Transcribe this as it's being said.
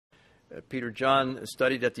Peter John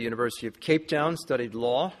studied at the University of Cape Town, studied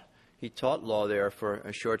law. He taught law there for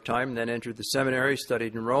a short time, then entered the seminary,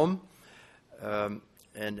 studied in Rome.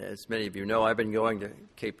 And as many of you know, I've been going to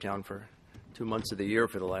Cape Town for 2 months of the year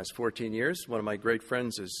for the last 14 years. One of my great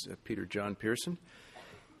friends is Peter John Pearson.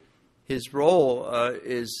 His role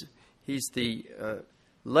is he's the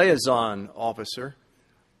liaison officer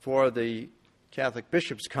for the Catholic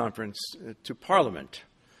Bishops' Conference to Parliament.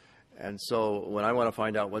 And so when I want to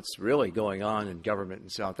find out what's really going on in government in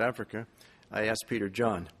South Africa, I ask Peter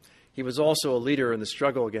John. He was also a leader in the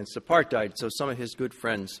struggle against apartheid, so some of his good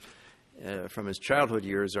friends from his childhood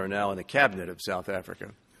years are now in the cabinet of South Africa.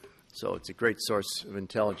 So it's a great source of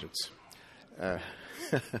intelligence.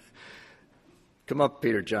 Come up,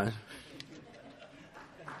 Peter John.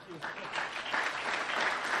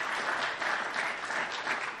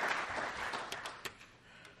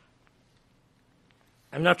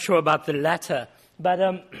 I'm not sure about the latter, but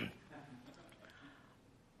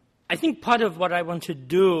I think part of what I want to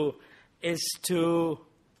do is to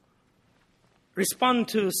respond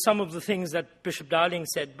to some of the things that Bishop Darling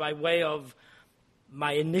said by way of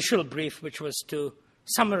my initial brief, which was to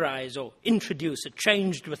summarize or introduce. It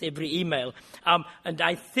changed with every email. And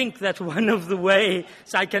I think that one of the ways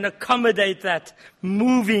I can accommodate that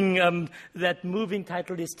moving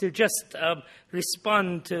title is to just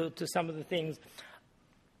respond to some of the things.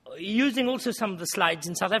 Using also some of the slides.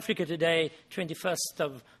 In South Africa today, 21st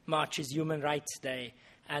of March is Human Rights Day.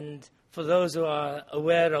 And for those who are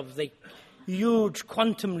aware of the huge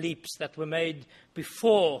quantum leaps that were made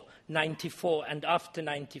before 94 and after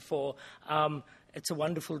 94, it's a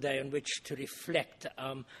wonderful day on which to reflect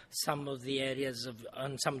some of the areas of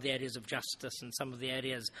justice and some of the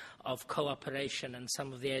areas of cooperation and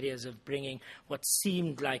some of the areas of bringing what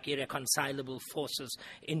seemed like irreconcilable forces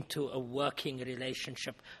into a working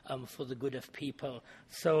relationship for the good of people.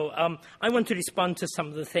 So I want to respond to some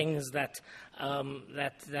of the things that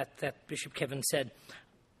Bishop Kevin said.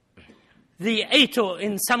 The 8, or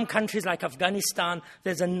in some countries like Afghanistan,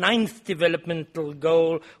 there's a 9th developmental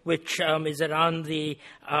goal, which is around the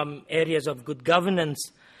areas of good governance.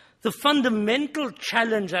 The fundamental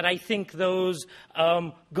challenge that I think those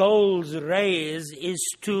goals raise is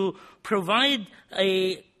to provide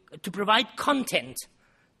content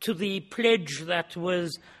to the pledge that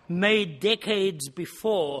was made decades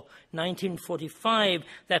before 1945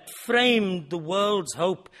 that framed the world's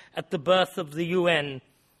hope at the birth of the UN.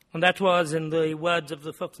 And that was, in the words of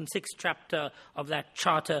the 5th and 6th chapter of that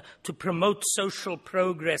charter, to promote social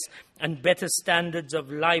progress and better standards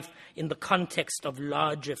of life in the context of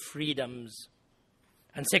larger freedoms.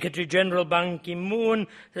 And Secretary General Ban Ki-moon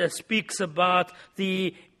speaks about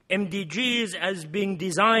the MDGs as being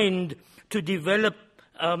designed to develop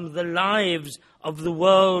the lives of the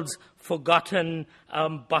world's forgotten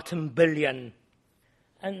bottom billion.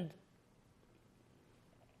 And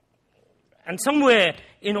somewhere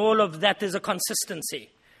in all of that there's a consistency.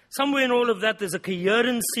 Somewhere in all of that there's a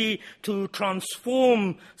coherency to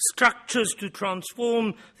transform structures, to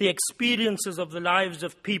transform the experiences of the lives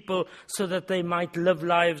of people so that they might live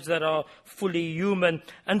lives that are fully human.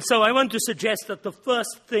 And so I want to suggest that the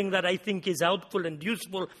first thing that I think is helpful and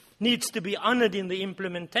useful needs to be honored in the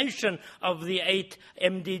implementation of the 8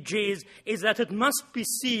 MDGs is that it must be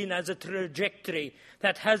seen as a trajectory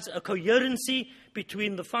that has a coherency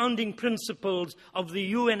between the founding principles of the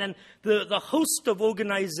UN and the host of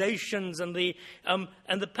organizations and the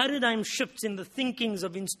paradigm shifts in the thinkings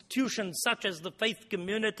of institutions such as the faith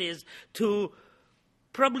communities to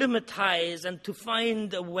problematize and to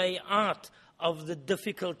find a way out of the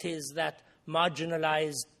difficulties that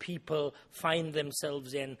marginalized people find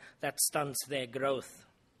themselves in that stunts their growth.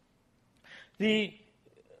 The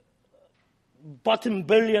bottom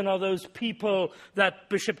billion are those people that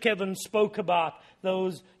Bishop Kevin spoke about,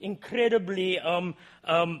 those incredibly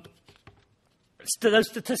those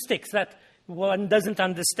statistics that one doesn't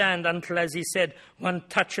understand until, as he said, one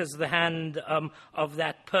touches the hand of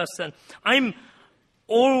that person. I'm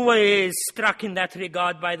always struck in that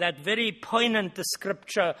regard by that very poignant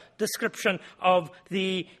description of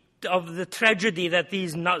the tragedy that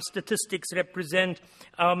these statistics represent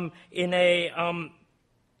in a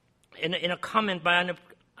comment by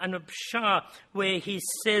Anup Shah, where he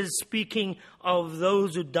says, speaking of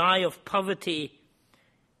those who die of poverty,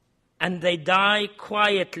 and they die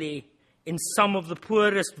quietly in some of the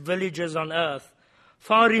poorest villages on earth,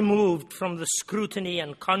 far removed from the scrutiny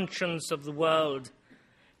and conscience of the world.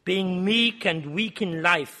 Being meek and weak in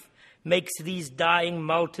life makes these dying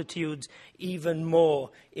multitudes even more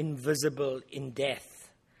invisible in death.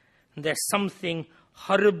 And there's something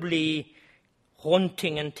horribly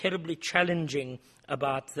haunting and terribly challenging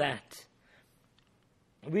about that.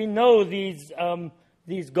 We know these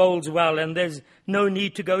goals well, and there's no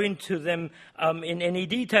need to go into them in any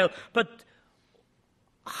detail. But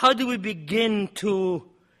how do we begin to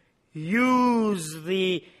use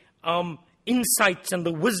the insights and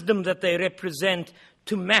the wisdom that they represent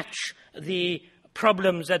to match the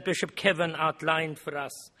problems that Bishop Kevin outlined for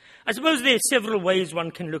us? I suppose there are several ways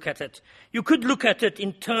one can look at it. You could look at it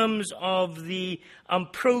in terms of the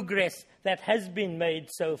progress that has been made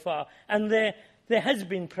so far, and there has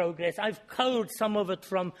been progress. I've culled some of it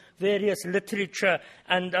from various literature,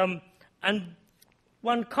 and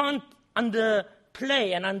one can't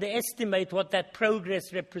underplay and underestimate what that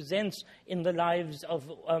progress represents in the lives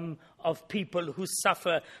of people who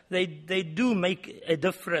suffer. They do make a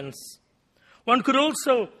difference. One could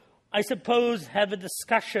also, I suppose, have a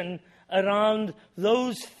discussion around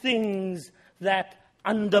those things that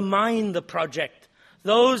undermine the project,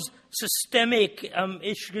 those systemic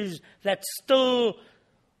issues that still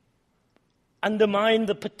undermine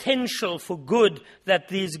the potential for good that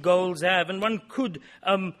these goals have. And one could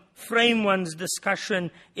frame one's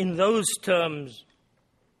discussion in those terms.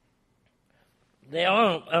 There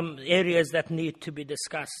are areas that need to be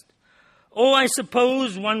discussed. Or I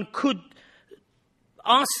suppose one could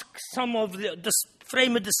ask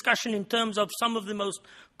frame a discussion in terms of some of the most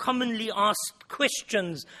commonly asked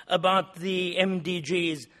questions about the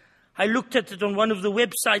MDGs. I looked at it on one of the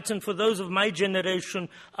websites, and for those of my generation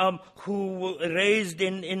who were raised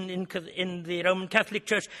in the Roman Catholic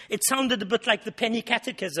Church, it sounded a bit like the Penny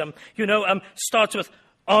Catechism. Starts with,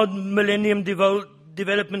 are Millennium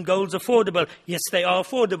Development Goals affordable? Yes, they are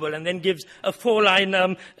affordable, and then gives a 4-line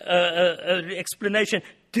explanation.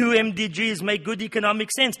 Do MDGs make good economic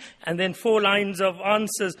sense? And then 4 lines of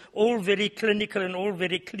answers, all very clinical and all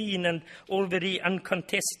very clean and all very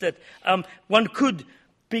uncontested. One could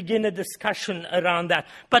begin a discussion around that.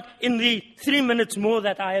 But in the 3 minutes more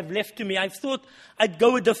that I have left to me, I've thought I'd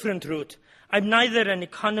go a different route. I'm neither an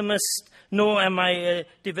economist, nor am I a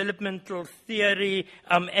developmental theory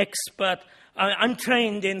expert. I'm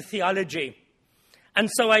trained in theology. And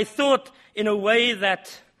so I thought, in a way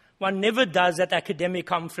that one never does at academic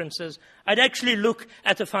conferences, I'd actually look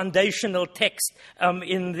at a foundational text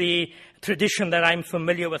in the tradition that I'm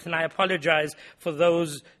familiar with, and I apologize for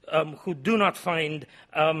those who do not find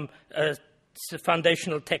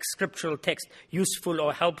foundational text, scriptural text, useful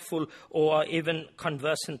or helpful or even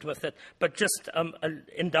conversant with it. But just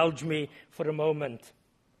indulge me for a moment.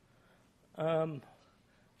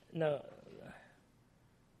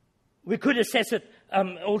 We could assess it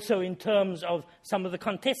also in terms of some of the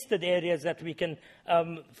contested areas that we can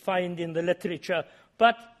find in the literature.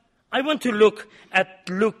 But I want to look at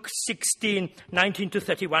Luke 16, 19 to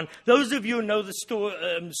 31. Those of you who know the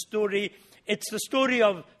story, it's the story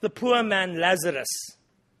of the poor man Lazarus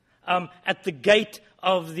at the gate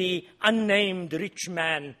of the unnamed rich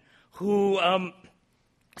man who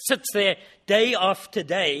sits there day after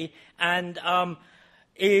day and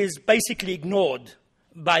is basically ignored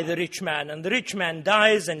by the rich man. And the rich man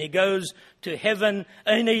dies and he goes to heaven.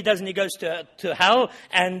 No, he doesn't. He goes to hell.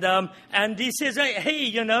 And he says,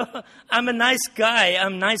 hey, I'm a nice guy.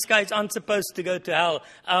 Nice guys aren't supposed to go to hell.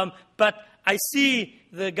 But I see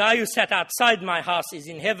the guy who sat outside my house is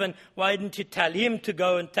in heaven. Why didn't you tell him to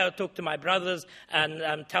go and talk to my brothers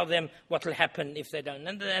and tell them what will happen if they don't?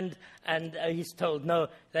 And he's told, no,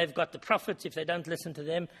 they've got the prophets. If they don't listen to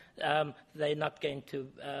them, they're not going to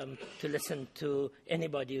listen to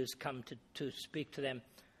anybody who's come to speak to them.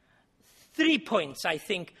 3 points, I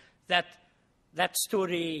think, that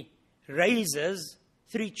story raises,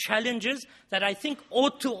 3 challenges that I think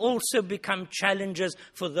ought to also become challenges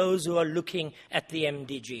for those who are looking at the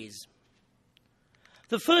MDGs.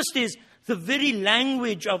 The first is the very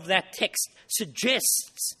language of that text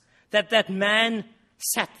suggests that man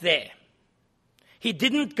sat there. He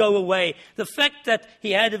didn't go away. The fact that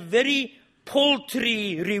he had a very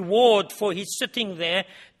paltry reward for his sitting there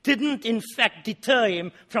didn't in fact deter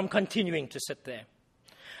him from continuing to sit there.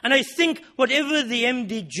 And I think whatever the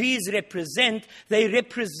MDGs represent, they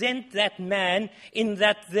represent that man in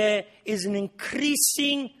that there is an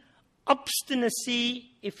increasing obstinacy,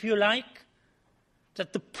 if you like,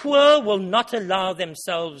 that the poor will not allow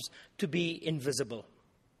themselves to be invisible.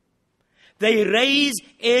 They raise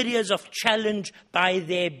areas of challenge by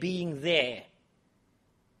their being there.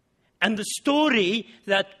 And the story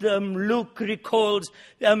that Luke recalls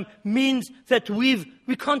means that we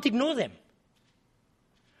can't ignore them.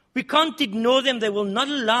 We can't ignore them. They will not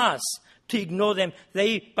allow us to ignore them.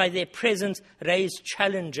 They, by their presence, raise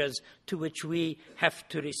challenges to which we have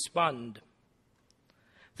to respond.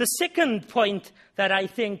 The second point that I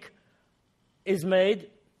think is made.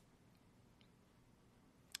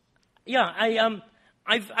 Yeah,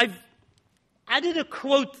 I've added a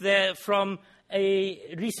quote there from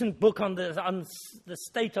a recent book on the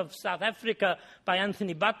state of South Africa by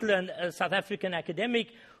Anthony Butler, a South African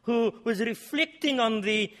academic, who was reflecting on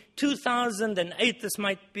the 2008, this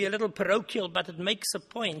might be a little parochial, but it makes a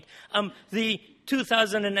point, the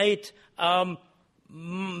 2008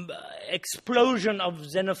 explosion of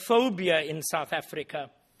xenophobia in South Africa,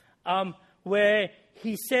 where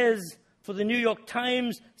he says, for the New York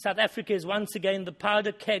Times, South Africa is once again the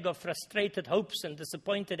powder keg of frustrated hopes and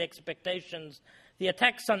disappointed expectations. The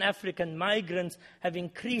attacks on African migrants have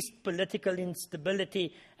increased political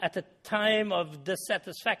instability at a time of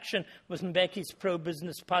dissatisfaction with Mbeki's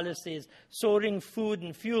pro-business policies. Soaring food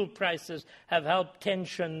and fuel prices have helped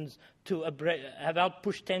push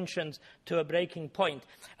tensions to a breaking point.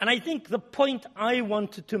 And I think the point I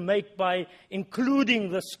wanted to make by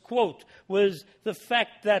including this quote was the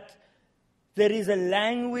fact that there is a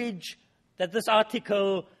language that this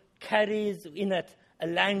article carries in it, a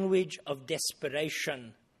language of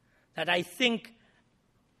desperation, that I think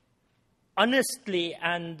honestly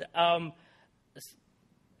and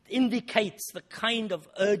indicates the kind of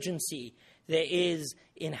urgency there is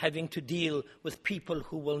in having to deal with people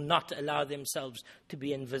who will not allow themselves to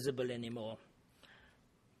be invisible anymore.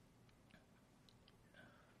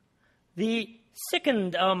 The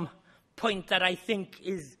second point that I think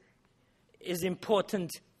is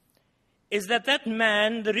important is that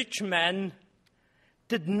man, the rich man,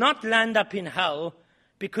 did not land up in hell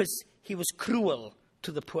because he was cruel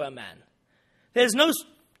to the poor man. There's no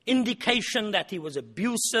indication that he was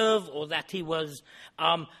abusive or that he was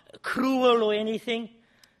cruel or anything.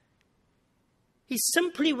 He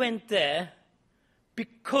simply went there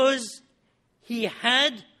because he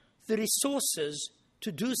had the resources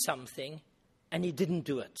to do something and he didn't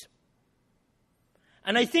do it.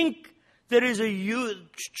 And I think there is a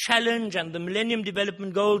huge challenge, and the Millennium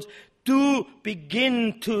Development Goals do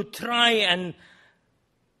begin to try and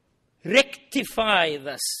rectify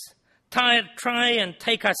this, try and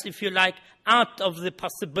take us, if you like, out of the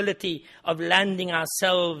possibility of landing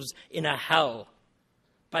ourselves in a hell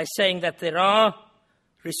by saying that there are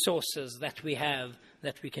resources that we have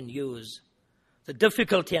that we can use. The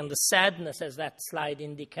difficulty and the sadness, as that slide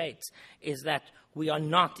indicates, is that we are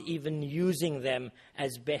not even using them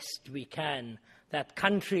as best we can. That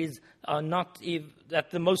countries are not,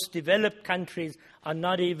 that the most developed countries are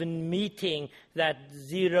not even meeting that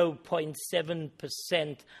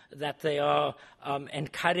 0.7% that they are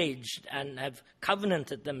encouraged and have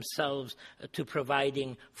covenanted themselves to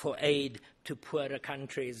providing for aid to poorer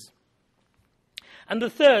countries. And the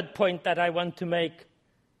third point that I want to make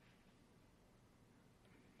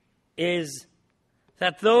is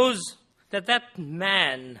that that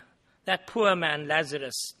poor man,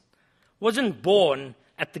 Lazarus, wasn't born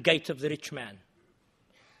at the gate of the rich man.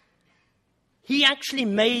 He actually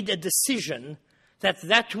made a decision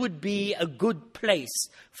that would be a good place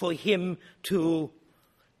for him to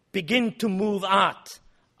begin to move out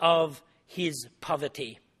of his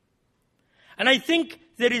poverty. And I think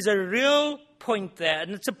there is a real point there,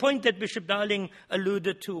 and it's a point that Bishop Darling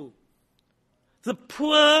alluded to. The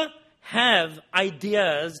poor have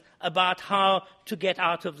ideas about how to get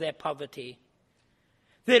out of their poverty.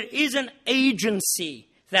 There is an agency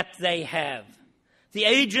that they have. The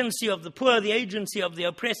agency of the poor, the agency of the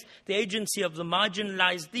oppressed, the agency of the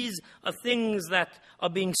marginalized. These are things that are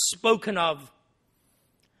being spoken of.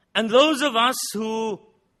 And those of us who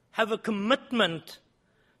have a commitment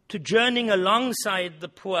to journeying alongside the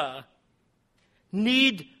poor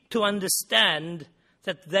need to understand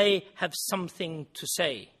that they have something to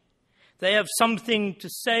say. They have something to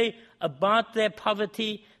say about their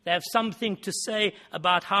poverty. They have something to say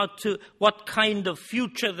about what kind of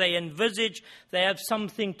future they envisage. They have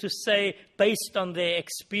something to say based on their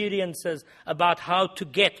experiences about how to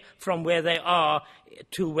get from where they are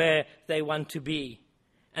to where they want to be.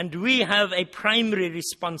 And we have a primary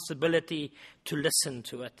responsibility to listen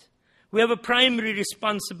to it. We have a primary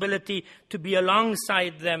responsibility to be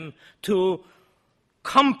alongside them, to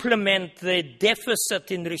complement the deficit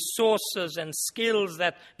in resources and skills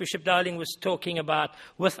that Bishop Darling was talking about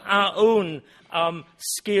with our own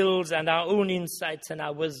skills and our own insights and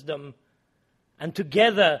our wisdom, and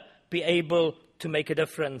together be able to make a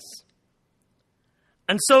difference.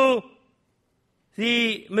 And so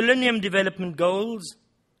the Millennium Development Goals,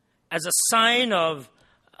 as a sign of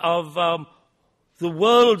the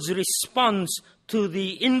world's response to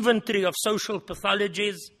the inventory of social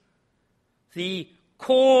pathologies, the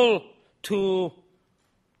call to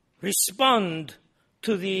respond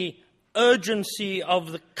to the urgency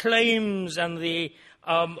of the claims and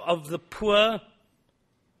of the poor,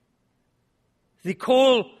 the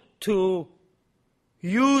call to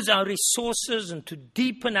use our resources and to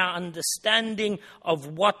deepen our understanding of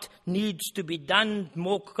what needs to be done,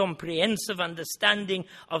 more comprehensive understanding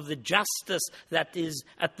of the justice that is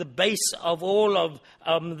at the base of all of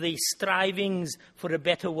the strivings for a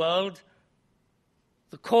better world.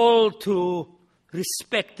 The call to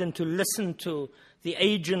respect and to listen to the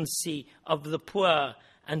agency of the poor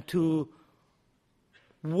and to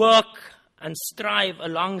work and strive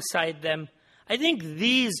alongside them. I think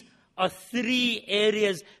these are three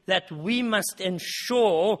areas that we must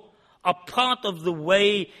ensure are part of the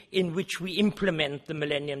way in which we implement the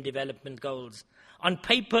Millennium Development Goals. On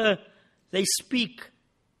paper, they speak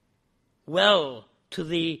well to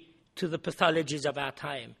the pathologies of our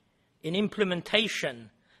time. In implementation,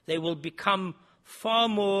 they will become far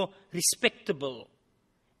more respectable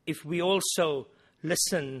if we also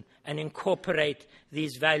listen and incorporate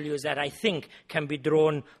these values that I think can be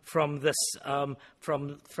drawn from this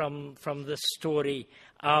from this story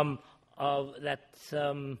that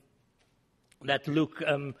Luke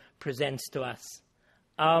presents to us.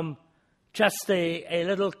 Just a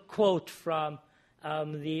little quote from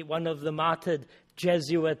one of the martyred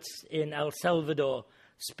Jesuits in El Salvador,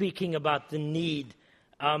 speaking about the need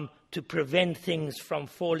to prevent things from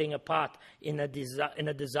falling apart in a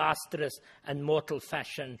disastrous and mortal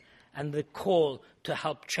fashion, and the call to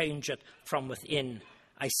help change it from within.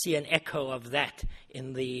 I see an echo of that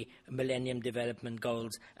in the Millennium Development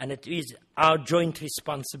Goals, and it is our joint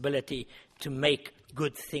responsibility to make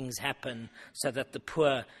good things happen so that the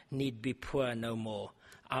poor need be poor no more.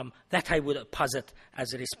 That I would posit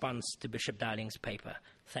as a response to Bishop Darling's paper.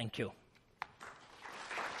 Thank you.